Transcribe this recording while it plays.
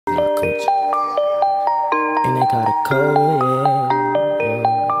and they caught a cold, yeah.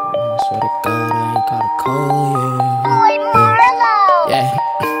 I swear to God, I ain't caught a cold, yeah.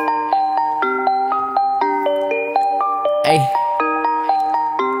 Hey.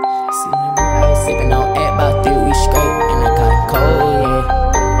 See, I was sippin' on at about 3 weeks straight, and I caught a cold, yeah.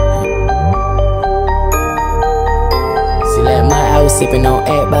 See, last month I was sippin' on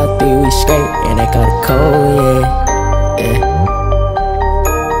at about 3 weeks straight, and I caught a cold, yeah.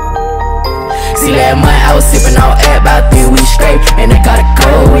 See, last month I was sippin' on at about 3 weeks straight, and I caught a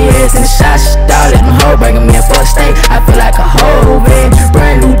cold, yeah. In the shot, shit, let them hoe bringin' me a fuck steak. I feel like a hoe, man.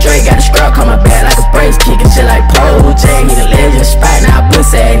 Brand new Drake, got a strap on my back like a brace, kickin' shit like Pole J. He the legend spot, now I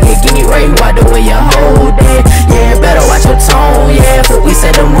pussy ass nigga, give me Ray, why the way you hold it? Yeah, better watch your tone, yeah. For we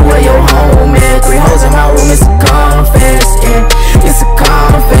said to move where your home is. 3 hoes in my room, it's a confess, yeah. It's a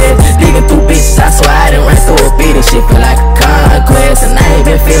confess. Digging through bitches, I swear I done ran through a beat. This shit feel like a conquest, and I ain't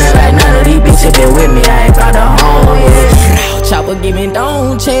been feeling like none of these bitches been with me. I ain't found a home, yeah. Chopper give me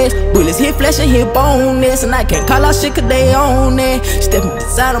don't chest, bullets hit flesh and hit boneless, and I can't call out shit cause they own it. Stepping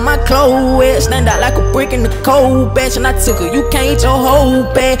inside of my clothes, stand out like a brick in the cold batch, and I took her, you can't eat your whole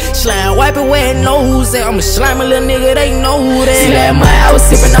bag. Slime wiping where it knows at, I'm a slimy little nigga, they know that. See, last month I was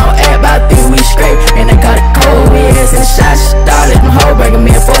sipping on air about 3 weeks straight, and I got a cold, yes, and the shot let them hoe bringing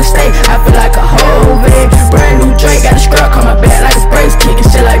me a fuck steak. I feel like a hoe, man. Brand new Drake, got a scrap on my back like a brace, kick